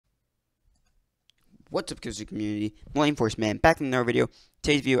What's up, Coaster community? Millennium Force Man, back in another video.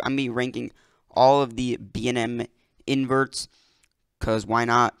 Today's video, I'm going to be ranking all of the B&M inverts, because why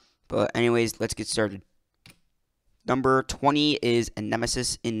not? But anyways, let's get started. Number 20 is a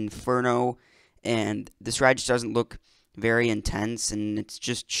Nemesis Inferno, and this ride just doesn't look very intense, and it's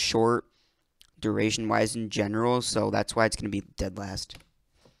just short duration-wise in general, so that's why it's going to be dead last.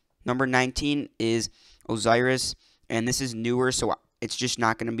 Number 19 is Osiris, and this is newer, so it's just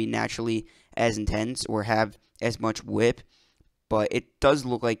not going to be naturally as intense or have as much whip, but it does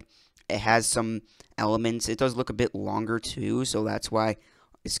look like it has some elements. It does look a bit longer too, so that's why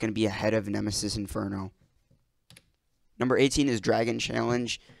it's going to be ahead of Nemesis Inferno. Number 18 is Dragon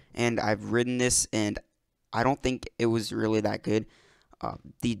Challenge, and I've ridden this, and I don't think it was really that good.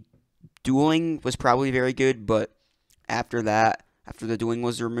 The dueling was probably very good, but after that, after the dueling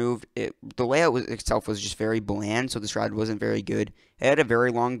was removed, the layout itself was just very bland, so this ride wasn't very good. It had a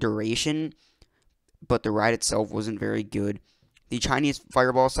very long duration, but the ride itself wasn't very good. The Chinese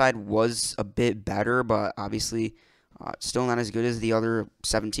Fireball side was a bit better, but obviously still not as good as the other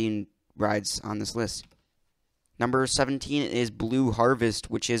 17 rides on this list. Number 17 is Blue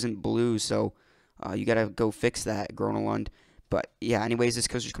Harvest, which isn't blue, so you gotta go fix that, Gronelund. But yeah, anyways, this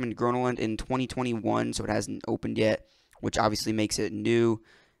coaster's coming to Gronelund in 2021, so it hasn't opened yet, which obviously makes it new.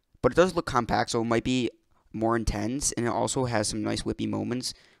 But it does look compact, so it might be more intense, and it also has some nice whippy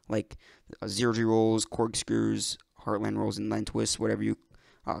moments, like zero-G rolls, corkscrews, heartland rolls, and land twists, whatever you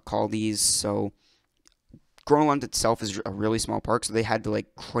call these. So Gronelund itself is a really small park, so they had to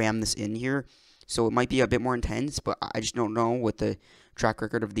like cram this in here. So it might be a bit more intense, but I just don't know with the track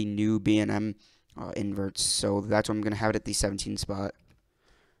record of the new B&M inverts. So that's why I'm going to have it at the 17 spot.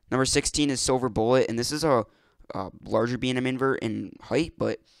 Number 16 is Silver Bullet, and this is a larger B&M invert in height,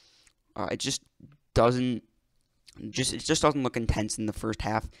 but it just doesn't look intense in the first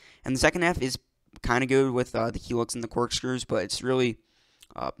half. And the second half is kind of good with the helix and the corkscrews, but it's really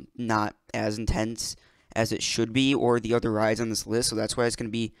not as intense as it should be, or the other rides on this list. So that's why it's going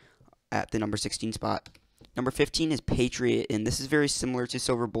to be at the number 16 spot. Number 15 is Patriot, and this is very similar to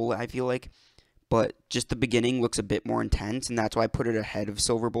Silver Bullet, I feel like, but just the beginning looks a bit more intense, and that's why I put it ahead of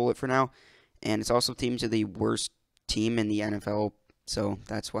Silver Bullet for now. And it's also themed to the worst team in the NFL, so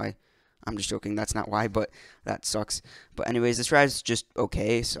that's why. I'm just joking, that's not why, but that sucks. But anyways, this ride is just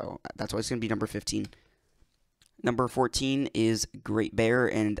okay, so that's why it's going to be number 15. Number 14 is Great Bear,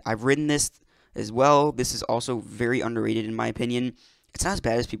 and I've ridden this as well. This is also very underrated in my opinion. It's not as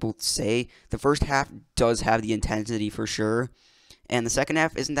bad as people say. The first half does have the intensity for sure, and the second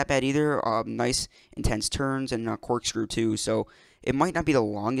half isn't that bad either. Nice intense turns and corkscrew too, so it might not be the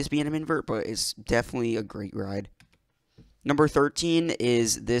longest B&M invert, but it's definitely a great ride. Number 13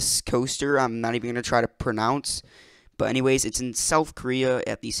 is this coaster I'm not even going to try to pronounce, but anyways, it's in South Korea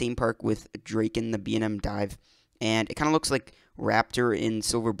at the same park with Drake and the B&M Dive, and it kind of looks like Raptor in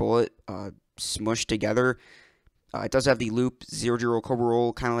Silver Bullet smushed together. It does have the loop, zero-G roll, cobra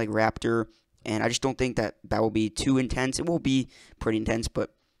roll, kind of like Raptor, and I just don't think that will be too intense. It will be pretty intense,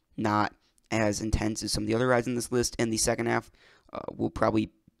 but not as intense as some of the other rides in this list, and the second half will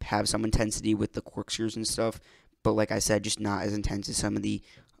probably have some intensity with the corkscrews and stuff, but like I said, just not as intense as some of the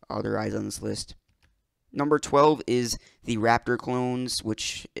other rides on this list. Number 12 is the Raptor clones,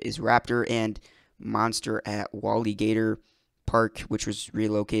 which is Raptor and Monster at Wally Gator Park, which was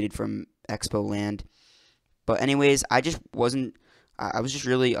relocated from Expo Land. But anyways, I was just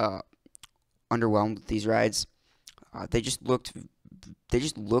really underwhelmed with these rides. They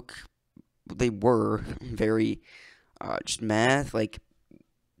were very just meh. Like,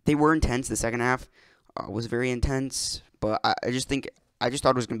 they were intense. The second half was very intense, but I just thought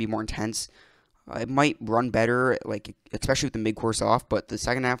it was going to be more intense. It might run better, like especially with the mid-course off, but the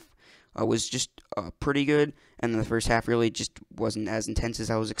second half was just pretty good, and the first half really just wasn't as intense as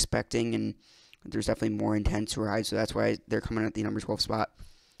I was expecting, and there's definitely more intense rides, so that's why they're coming at the number 12 spot.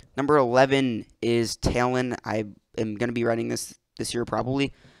 Number 11 is Talon. I am going to be riding this year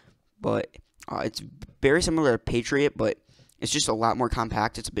probably, but it's very similar to Patriot, but it's just a lot more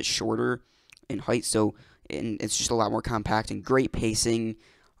compact. It's a bit shorter in height, and it's just a lot more compact and great pacing,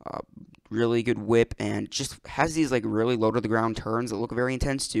 really good whip, and just has these like really low to the ground turns that look very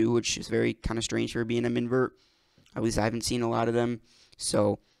intense too, which is very kind of strange for being an invert. At least I haven't seen a lot of them,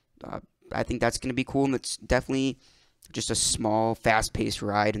 so I think that's going to be cool, and it's definitely just a small, fast-paced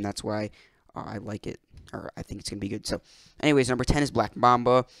ride, and that's why I like it, or I think it's going to be good. So, anyways, number 10 is Black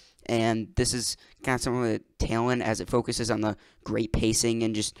Mamba, and this is kind of similar to Talon as it focuses on the great pacing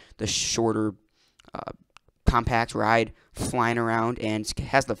and just the shorter, compact ride, flying around, and it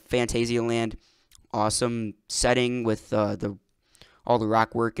has the Fantasia Land awesome setting with all the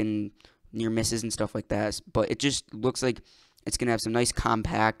rock work and near misses and stuff like that. But it just looks like it's going to have some nice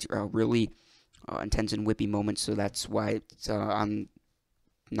compact, really intense and whippy moments. So that's why it's on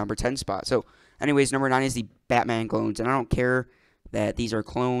number 10 spot. So anyways, number 9 is the Batman clones. And I don't care that these are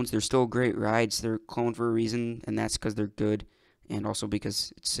clones. They're still great rides. They're cloned for a reason, and that's because they're good. And also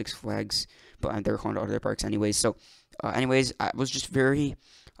because it's Six Flags, but they're cloned to other parks anyways. So anyways, I was just very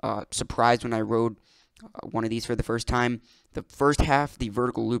surprised when I rode one of these for the first time. The first half, the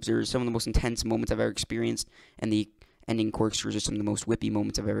vertical loops, are some of the most intense moments I've ever experienced, and the ending corkscrews are some of the most whippy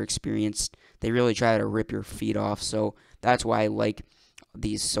moments I've ever experienced. They really try to rip your feet off, so that's why I like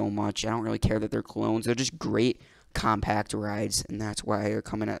these so much. I don't really care that they're clones. They're just great compact rides, and that's why they're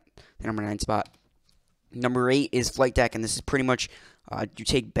coming at the number 9 spot. Number 8 is Flight Deck, and this is pretty much you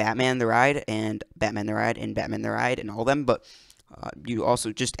take Batman the Ride and Batman the Ride and Batman the Ride and all them, but you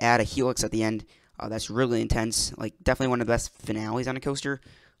also just add a helix at the end. That's really intense. Like, definitely one of the best finales on a coaster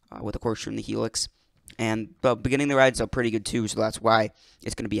with the corkscrew and the helix. And the beginning of the rides are pretty good too, so that's why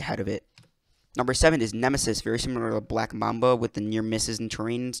it's going to be ahead of it. Number 7 is Nemesis, very similar to Black Mamba with the near misses and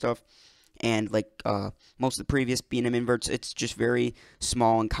terrain and stuff. And like most of the previous B&M inverts, it's just very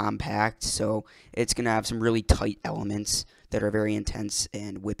small and compact, so it's going to have some really tight elements that are very intense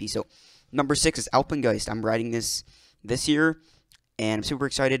and whippy. So number 6 is Alpengeist. I'm riding this year, and I'm super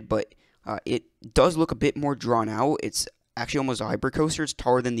excited, but it does look a bit more drawn out. It's actually almost a hypercoaster. It's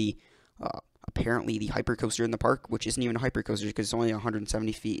taller than the apparently the hypercoaster in the park, which isn't even a hypercoaster because it's only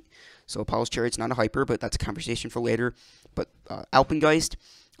 170 feet. So Apollo's Chariot's not a hyper, but that's a conversation for later. But Alpengeist,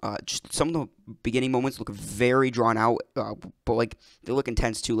 just some of the beginning moments look very drawn out, but like they look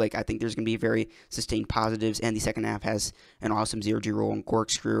intense too. Like, I think there's gonna be very sustained positives, and the second half has an awesome 0G roll and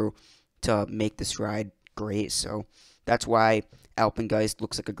corkscrew to make this ride great. So that's why Alpengeist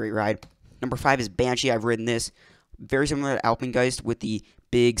looks like a great ride. Number 5 is Banshee. I've ridden this. Very similar to Alpengeist with the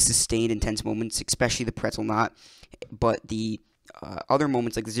big, sustained, intense moments, especially the pretzel knot. But the other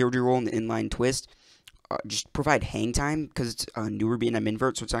moments, like the 0G roll and the inline twist, just provide hang time because it's a newer B&M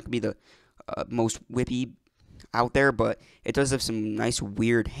invert, so it's not going to be the most whippy out there, but it does have some nice,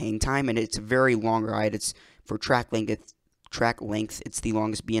 weird hang time, and it's a very long ride. It's for track length. It's the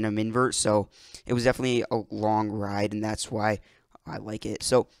longest B&M invert, so it was definitely a long ride, and that's why I like it.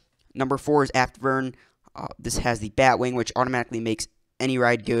 So number 4 is Afterburn. This has the Batwing, which automatically makes any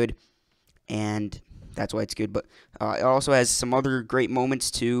ride good, and that's why it's good. But it also has some other great moments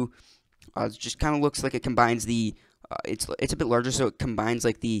too. It just kind of looks like it combines the it's a bit larger, so it combines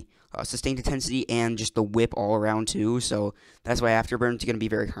like the sustained intensity and just the whip all around too. So that's why Afterburn's going to be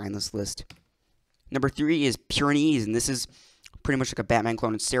very high on this list. Number 3 is Pyrenees, and this is pretty much like a Batman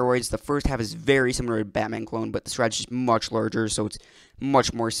clone on steroids. The first half is very similar to Batman clone, but this ride's just much larger, so it's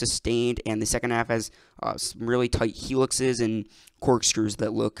much more sustained. And the second half has some really tight helixes and corkscrews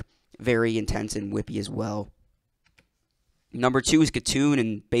that look very intense and whippy as well. Number 2 is Katoon,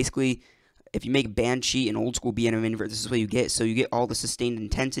 and basically, if you make Banshee an old school B&M invert, this is what you get. So you get all the sustained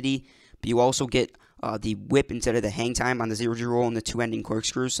intensity, but you also get the whip instead of the hang time on the 0G roll and the 2 ending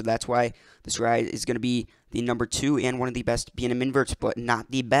corkscrews. So that's why this ride is going to be the number 2 and one of the best B&M inverts, but not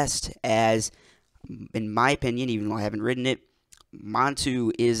the best, as in my opinion, even though I haven't ridden it,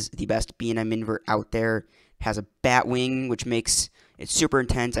 Montu is the best B&M invert out there. It has a Batwing, which makes it super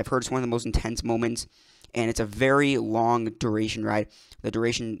intense. I've heard it's one of the most intense moments, and it's a very long duration ride. The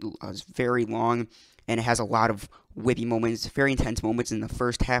duration is very long, and it has a lot of whippy moments, very intense moments. In the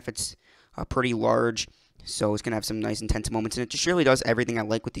first half, it's pretty large, so it's going to have some nice intense moments, and it just really does everything I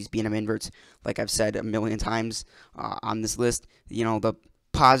like with these B&M inverts. Like I've said a million times on this list, you know, the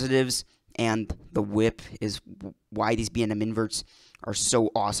positives and the whip is why these B&M inverts are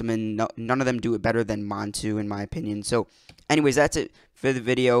so awesome, and none of them do it better than Montu, in my opinion. So anyways, that's it for the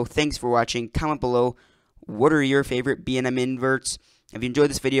video. Thanks for watching. Comment below, what are your favorite B&M inverts? If you enjoyed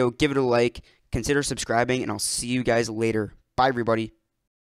this video, give it a like, consider subscribing, and I'll see you guys later. Bye, everybody.